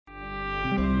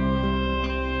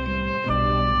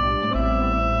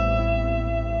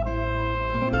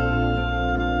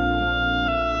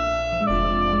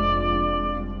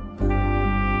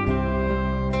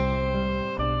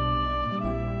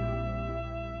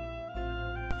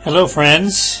Hello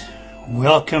friends,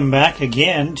 welcome back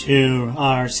again to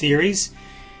our series,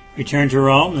 Return to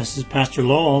Rome. This is Pastor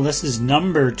Lowell. This is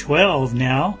number 12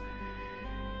 now.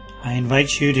 I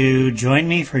invite you to join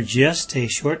me for just a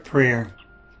short prayer.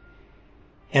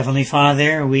 Heavenly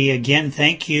Father, we again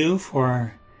thank you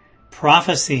for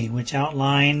prophecy which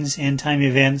outlines end-time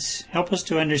events. Help us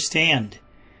to understand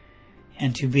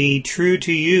and to be true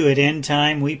to you at end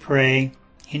time, we pray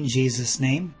in Jesus'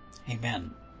 name.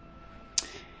 Amen.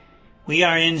 We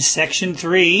are in section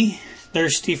 3,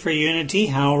 Thirsty for Unity,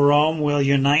 How Rome Will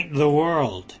Unite the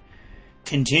World.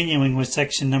 Continuing with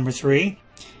section number 3.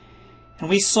 And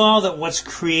we saw that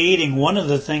one of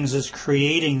the things that's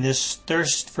creating this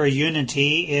thirst for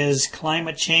unity is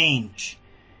climate change,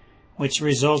 which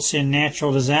results in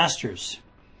natural disasters.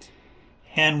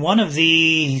 And one of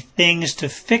the things to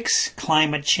fix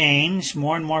climate change,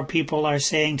 more and more people are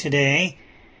saying today,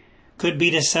 could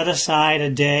be to set aside a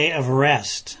day of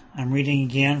rest. I'm reading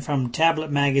again from Tablet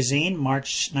Magazine,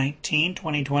 March 19,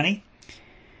 2020,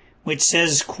 which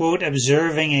says, quote,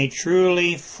 observing a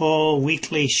truly full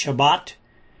weekly Shabbat,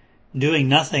 doing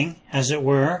nothing, as it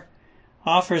were,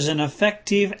 offers an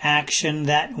effective action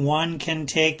that one can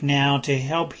take now to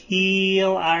help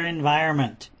heal our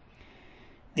environment.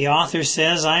 The author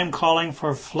says, I am calling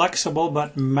for flexible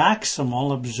but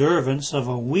maximal observance of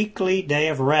a weekly day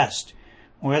of rest,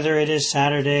 whether it is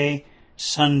Saturday,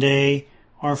 Sunday,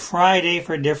 or Friday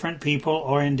for different people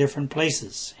or in different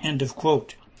places. End of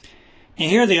quote. And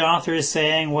here the author is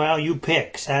saying, well, you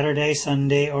pick Saturday,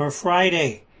 Sunday, or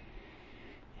Friday.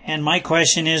 And my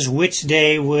question is, which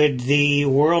day would the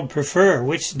world prefer?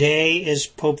 Which day is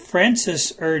Pope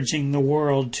Francis urging the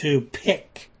world to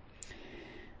pick?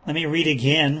 Let me read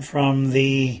again from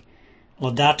the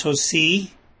Laudato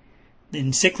Si, the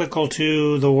encyclical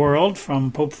to the world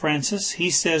from Pope Francis. He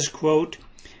says, quote,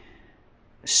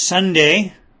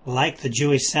 Sunday, like the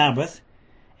Jewish Sabbath,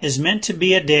 is meant to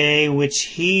be a day which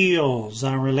heals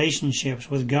our relationships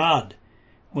with God,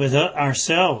 with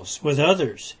ourselves, with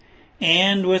others,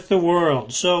 and with the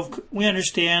world. So we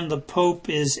understand the Pope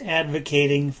is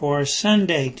advocating for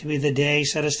Sunday to be the day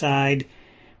set aside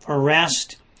for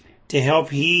rest to help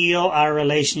heal our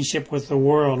relationship with the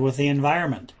world, with the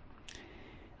environment.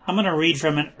 I'm going to read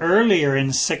from an earlier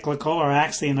encyclical, or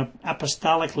actually an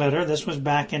apostolic letter. This was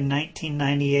back in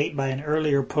 1998 by an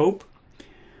earlier pope,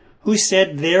 who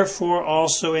said, therefore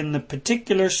also in the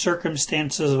particular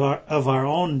circumstances of our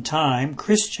own time,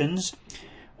 Christians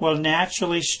will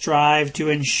naturally strive to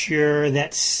ensure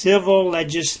that civil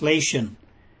legislation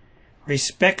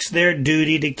respects their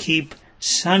duty to keep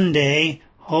Sunday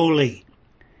holy.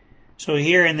 So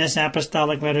here in this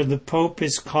apostolic letter, the Pope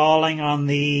is calling on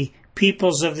the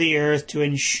peoples of the earth to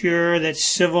ensure that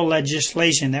civil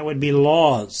legislation, that would be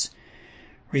laws,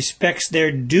 respects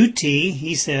their duty,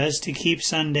 he says, to keep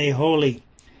Sunday holy.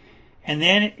 And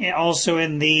then also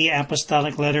in the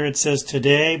apostolic letter it says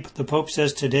today, the Pope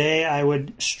says today, I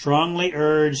would strongly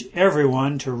urge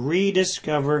everyone to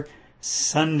rediscover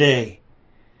Sunday.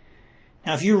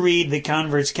 Now if you read the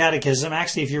Convert's Catechism,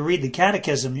 actually if you read the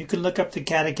Catechism, you can look up the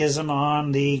Catechism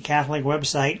on the Catholic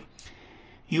website.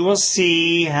 You will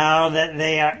see how that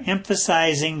they are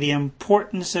emphasizing the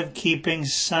importance of keeping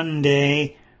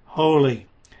Sunday holy.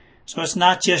 So it's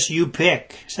not just you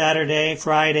pick Saturday,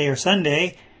 Friday, or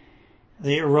Sunday.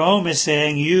 Rome is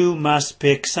saying you must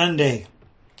pick Sunday.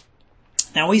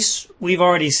 Now we've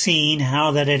already seen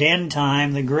how that at end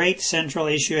time, the great central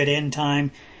issue at end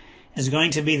time is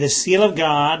going to be the seal of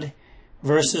God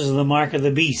versus the mark of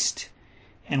the beast.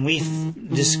 And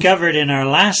we've discovered in our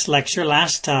last lecture,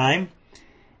 last time,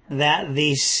 that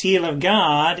the seal of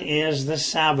God is the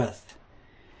Sabbath.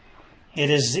 It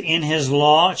is in His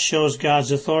law, it shows God's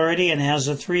authority, and has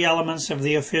the three elements of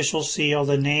the official seal,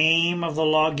 the name of the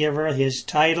lawgiver, his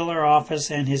title or office,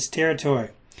 and his territory.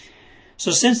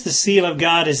 So since the seal of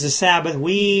God is the Sabbath,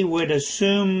 we would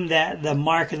assume that the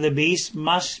mark of the beast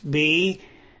must be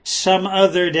some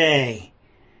other day.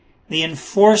 The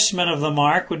enforcement of the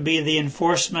mark would be the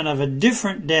enforcement of a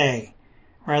different day,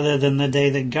 rather than the day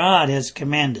that God has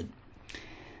commanded.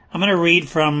 I'm going to read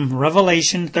from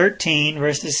Revelation 13,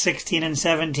 verses 16 and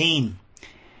 17,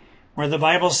 where the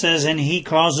Bible says, and He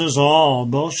causes all,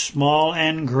 both small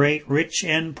and great, rich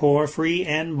and poor, free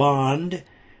and bond,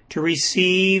 to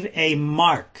receive a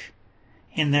mark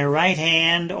in their right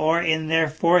hand or in their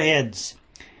foreheads,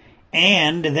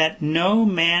 and that no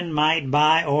man might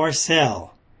buy or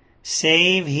sell,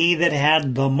 save he that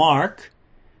had the mark,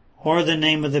 or the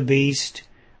name of the beast,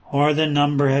 or the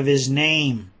number of his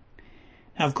name.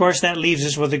 Now, of course, that leaves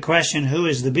us with the question, who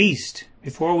is the beast?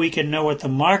 Before we can know what the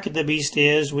mark of the beast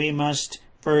is, we must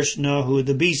first know who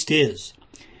the beast is.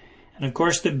 And of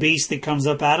course the beast that comes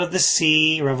up out of the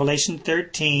sea, Revelation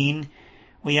 13,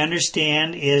 we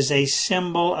understand is a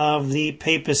symbol of the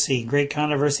papacy. Great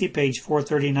Controversy, page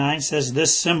 439, says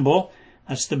this symbol,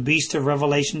 that's the beast of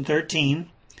Revelation 13,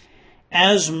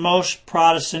 as most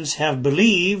Protestants have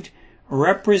believed,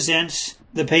 represents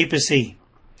the papacy.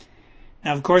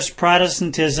 Now, of course,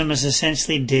 Protestantism is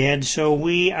essentially dead, so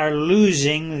we are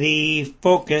losing the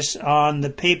focus on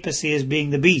the papacy as being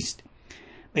the beast.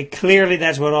 But clearly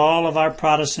that's what all of our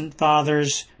Protestant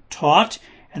fathers taught,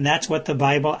 and that's what the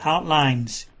Bible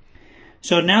outlines.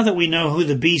 So now that we know who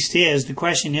the beast is, the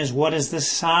question is, what is the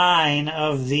sign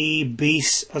of the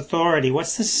beast's authority?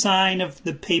 What's the sign of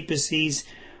the papacy's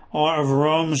or of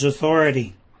Rome's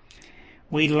authority?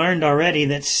 We learned already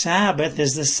that Sabbath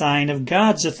is the sign of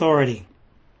God's authority.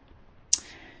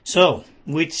 So,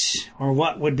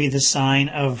 what would be the sign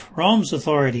of Rome's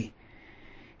authority?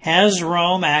 Has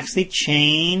Rome actually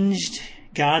changed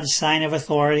God's sign of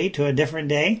authority to a different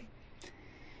day?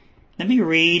 Let me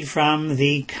read from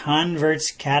the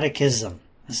Convert's Catechism.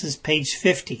 This is page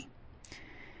 50.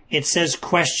 It says,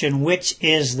 question, which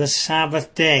is the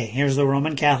Sabbath day? Here's the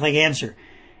Roman Catholic answer.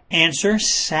 Answer,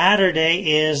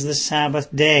 Saturday is the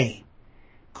Sabbath day.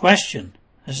 Question,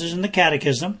 this is in the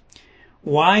Catechism.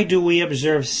 Why do we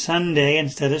observe Sunday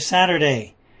instead of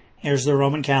Saturday? Here's the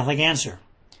Roman Catholic answer.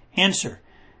 Answer,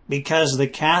 because the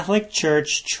Catholic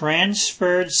Church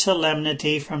transferred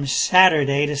solemnity from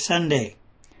Saturday to Sunday.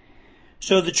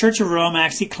 So the Church of Rome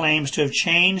actually claims to have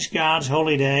changed God's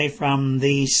holy day from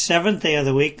the seventh day of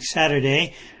the week,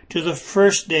 Saturday, to the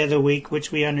first day of the week,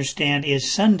 which we understand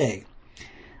is Sunday.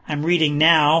 I'm reading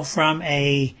now from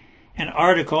an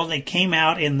article that came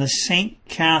out in the St.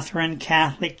 Catherine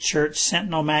Catholic Church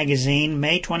Sentinel magazine,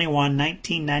 May 21,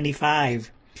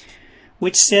 1995,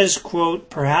 which says, quote,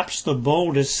 perhaps the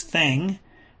boldest thing,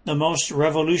 the most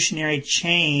revolutionary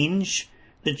change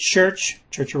the Church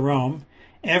of Rome,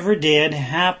 ever did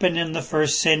happened in the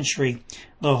first century.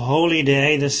 The holy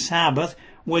day, the Sabbath,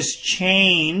 was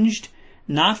changed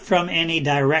not from any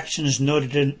directions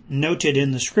noted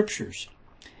in the Scriptures,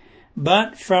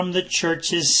 but from the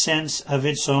Church's sense of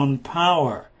its own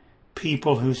power.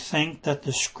 People who think that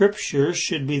the Scriptures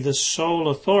should be the sole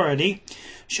authority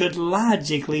should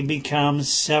logically become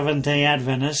Seventh-day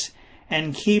Adventists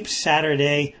and keep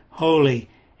Saturday holy.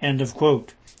 End of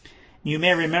quote. You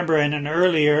may remember in an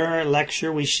earlier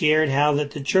lecture we shared how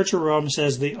that the Church of Rome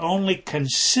says the only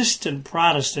consistent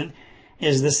Protestant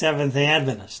is the Seventh-day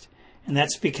Adventist. And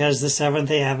that's because the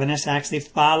Seventh-day Adventists actually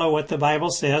follow what the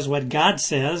Bible says, what God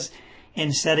says,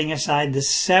 in setting aside the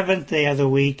seventh day of the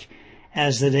week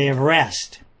as the day of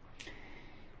rest.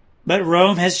 But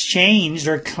Rome has changed,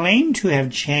 or claimed to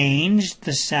have changed,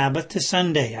 the Sabbath to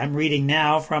Sunday. I'm reading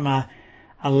now from a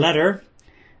letter.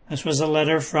 This was a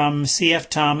letter from C.F.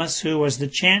 Thomas, who was the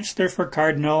Chancellor for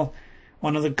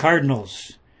one of the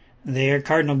cardinals. There,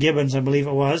 Cardinal Gibbons, I believe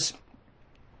it was,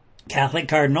 Catholic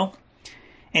cardinal.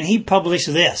 And he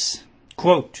published this,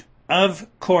 quote, of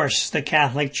course the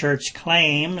Catholic Church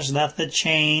claims that the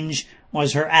change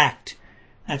was her act.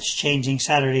 That's changing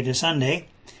Saturday to Sunday.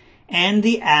 And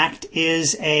the act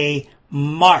is a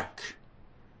mark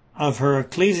of her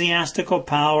ecclesiastical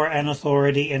power and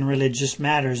authority in religious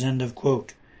matters, end of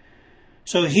quote.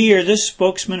 So here, this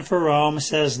spokesman for Rome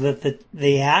says that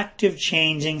the act of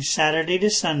changing Saturday to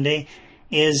Sunday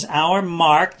is our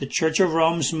mark, the Church of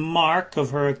Rome's mark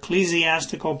of her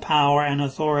ecclesiastical power and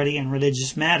authority in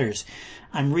religious matters.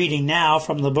 I'm reading now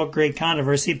from the book Great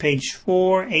Controversy, page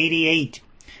 488,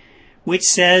 which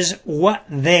says, what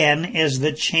then is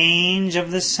the change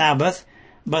of the Sabbath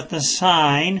but the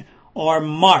sign or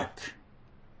mark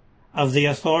of the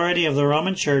authority of the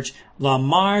Roman Church, the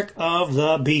mark of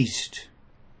the beast?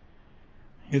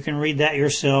 You can read that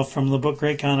yourself from the book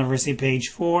Great Controversy, page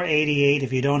 488.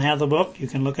 If you don't have the book, you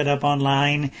can look it up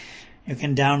online. You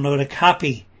can download a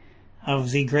copy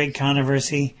of the Great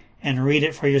Controversy and read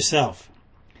it for yourself.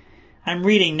 I'm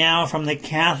reading now from the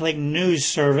Catholic News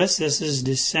Service. This is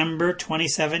December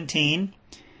 2017.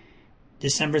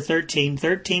 December 13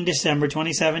 December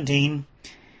 2017.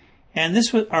 And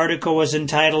this article was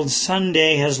entitled,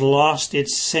 Sunday Has Lost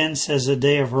Its Sense as a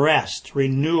Day of Rest,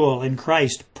 Renewal in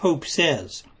Christ, Pope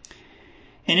Says.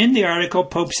 And in the article,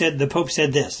 the Pope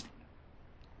said this,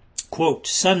 quote,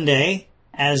 Sunday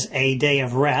as a day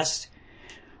of rest,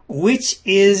 which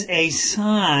is a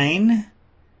sign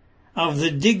of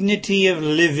the dignity of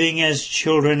living as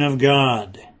children of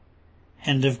God.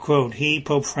 End of quote.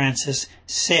 Pope Francis,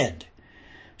 said.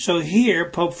 So here,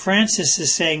 Pope Francis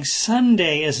is saying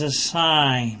Sunday is a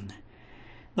sign.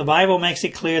 The Bible makes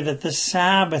it clear that the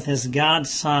Sabbath is God's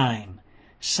sign.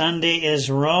 Sunday is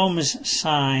Rome's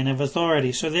sign of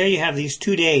authority. So there you have these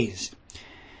 2 days.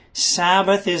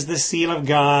 Sabbath is the seal of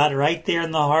God, right there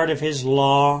in the heart of His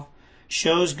law,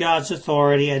 shows God's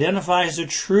authority, identifies the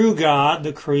true God,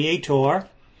 the Creator.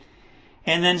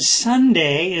 And then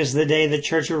Sunday is the day the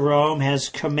Church of Rome has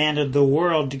commanded the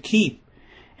world to keep.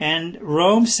 And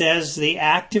Rome says the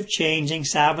act of changing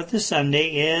Sabbath to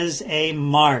Sunday is a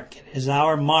mark. It is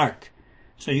our mark.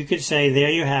 So you could say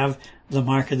there you have the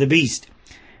mark of the beast.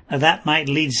 Now that might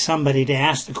lead somebody to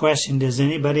ask the question, does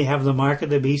anybody have the mark of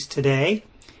the beast today?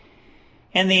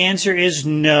 And the answer is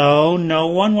no. No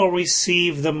one will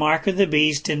receive the mark of the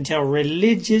beast until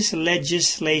religious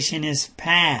legislation is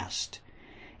passed,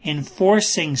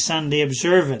 enforcing Sunday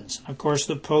observance. Of course,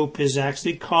 the Pope is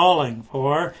actually calling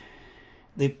for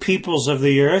the peoples of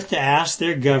the earth to ask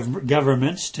their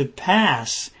governments to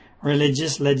pass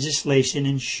religious legislation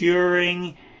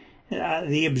ensuring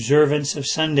the observance of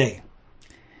Sunday.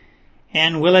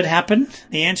 And will it happen?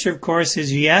 The answer, of course,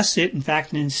 is yes. In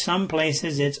fact, in some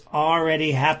places, it's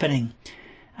already happening.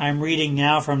 I'm reading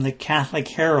now from the Catholic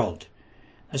Herald.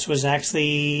 This was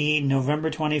actually November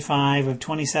 25 of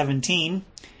 2017.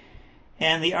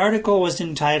 And the article was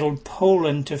entitled,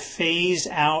 Poland to Phase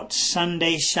Out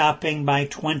Sunday Shopping by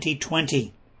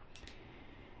 2020.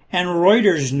 And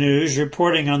Reuters News,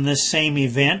 reporting on this same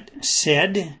event,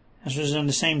 said, this was in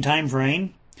the same time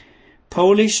frame,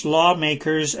 Polish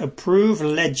lawmakers approve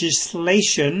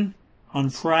legislation on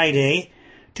Friday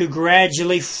to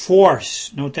gradually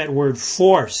force, note that word,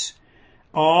 force,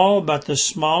 all but the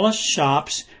smallest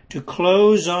shops to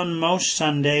close on most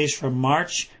Sundays from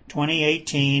March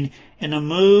 2018 in a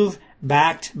move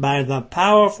backed by the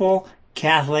powerful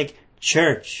Catholic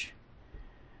Church.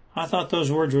 I thought those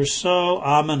words were so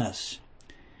ominous.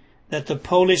 That the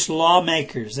Polish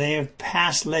lawmakers, they have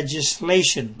passed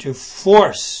legislation to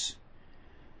force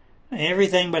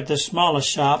everything but the smallest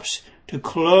shops to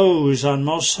close on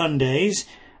most Sundays,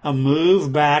 a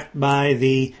move backed by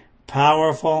the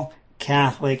powerful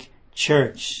Catholic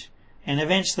Church. And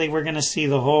eventually we're going to see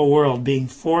the whole world being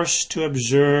forced to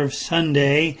observe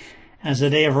Sunday as a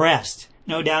day of rest.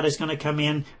 No doubt it's going to come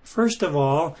in, first of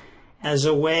all, as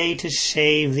a way to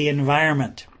save the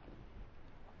environment.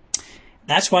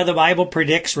 That's why the Bible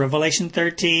predicts, Revelation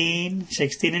 13,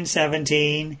 16 and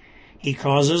 17, He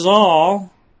causes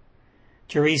all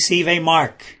to receive a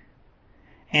mark,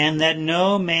 and that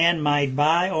no man might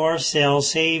buy or sell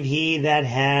save he that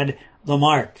had the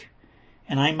mark.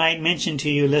 And I might mention to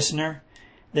you, listener,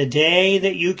 the day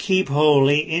that you keep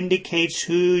holy indicates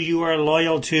who you are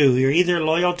loyal to. You're either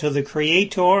loyal to the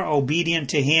Creator, obedient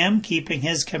to Him, keeping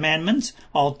His commandments,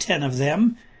 all 10 of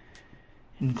them,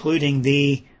 including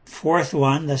the 4th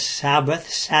one, the Sabbath,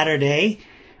 Saturday,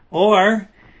 or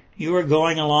you are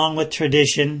going along with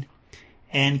tradition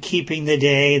and keeping the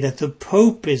day that the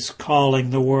Pope is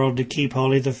calling the world to keep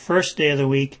holy, the first day of the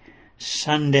week,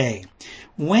 Sunday.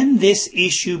 When this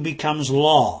issue becomes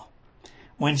law,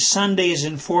 when Sunday is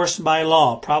enforced by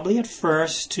law, probably at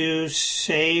first to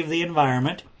save the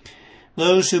environment,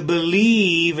 those who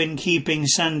believe in keeping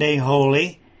Sunday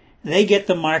holy, they get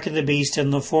the mark of the beast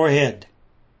in the forehead.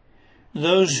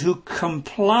 Those who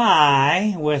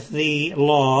comply with the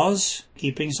laws,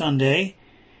 keeping Sunday,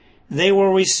 they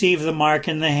will receive the mark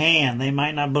in the hand. They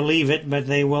might not believe it, but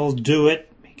they will do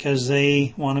it because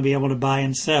they want to be able to buy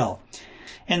and sell.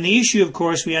 And the issue, of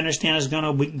course, we understand is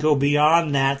going to go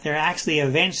beyond that. They're actually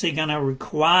eventually going to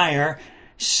require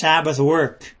Sabbath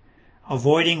work.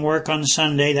 Avoiding work on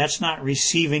Sunday, that's not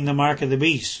receiving the mark of the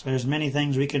beast. There's many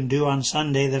things we can do on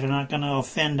Sunday that are not going to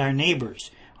offend our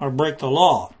neighbors or break the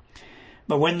law.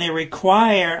 But when they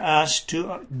require us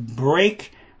to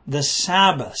break the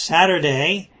Sabbath,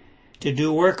 Saturday, to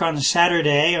do work on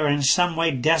Saturday or in some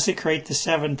way desecrate the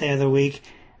 7th day of the week,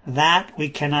 that we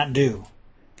cannot do,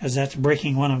 because that's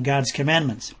breaking one of God's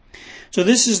commandments. So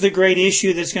this is the great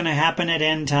issue that's going to happen at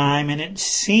end time, and it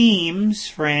seems,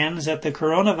 friends, that the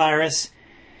coronavirus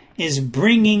is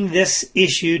bringing this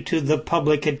issue to the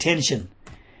public attention.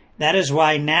 That is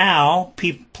why now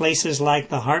places like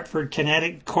the Hartford,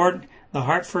 Connecticut, the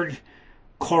Hartford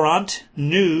Courant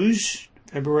News,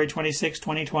 February 26,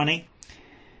 2020,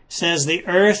 says the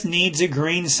earth needs a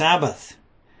green Sabbath.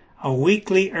 A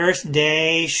weekly earth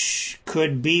day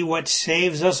could be what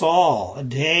saves us all. A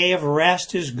day of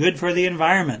rest is good for the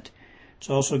environment. It's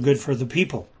also good for the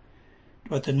people,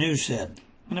 what the news said.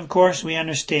 And of course, we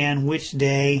understand which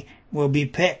day will be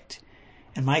picked.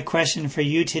 And my question for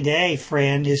you today,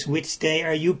 friend, is which day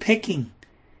are you picking?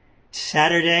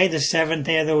 Saturday, the 7th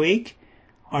day of the week,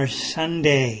 or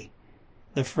Sunday,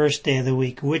 the first day of the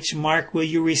week? Which mark will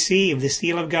you receive? The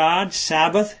seal of God,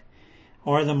 Sabbath,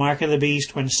 or the mark of the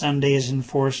beast when Sunday is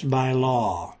enforced by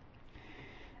law.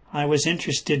 I was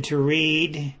interested to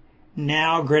read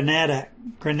now Grenada,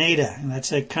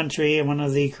 that's a country, one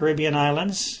of the Caribbean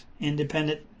islands,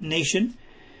 independent nation.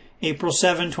 April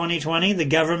 7, 2020, the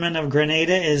government of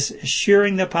Grenada is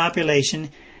assuring the population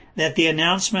that the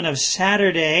announcement of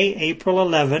Saturday, April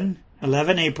 11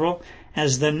 April,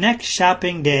 as the next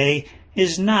shopping day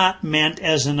is not meant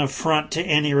as an affront to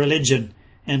any religion.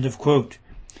 End of quote.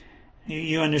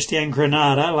 You understand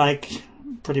Grenada, like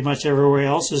pretty much everywhere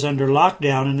else, is under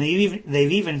lockdown, and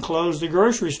they've even closed the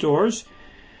grocery stores.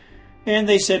 And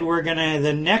they said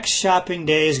the next shopping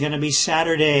day is going to be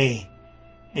Saturday,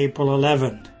 April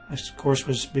 11. This, of course,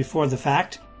 was before the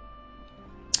fact.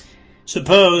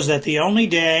 Suppose that the only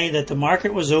day that the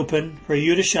market was open for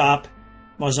you to shop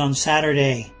was on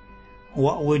Saturday.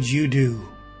 What would you do?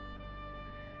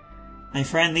 My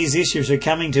friend, these issues are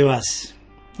coming to us.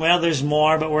 Well, there's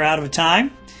more, but we're out of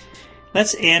time.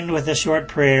 Let's end with a short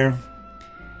prayer.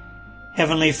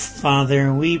 Heavenly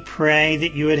Father, we pray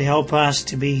that you would help us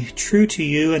to be true to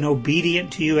you and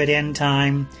obedient to you at end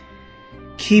time,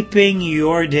 keeping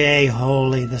your day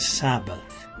holy, the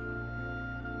Sabbath,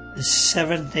 the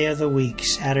seventh day of the week,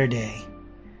 Saturday.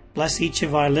 Bless each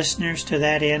of our listeners to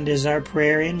that end is our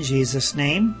prayer in Jesus'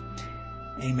 name.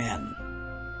 Amen.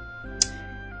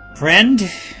 Friend,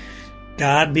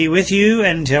 God be with you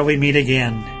until we meet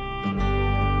again.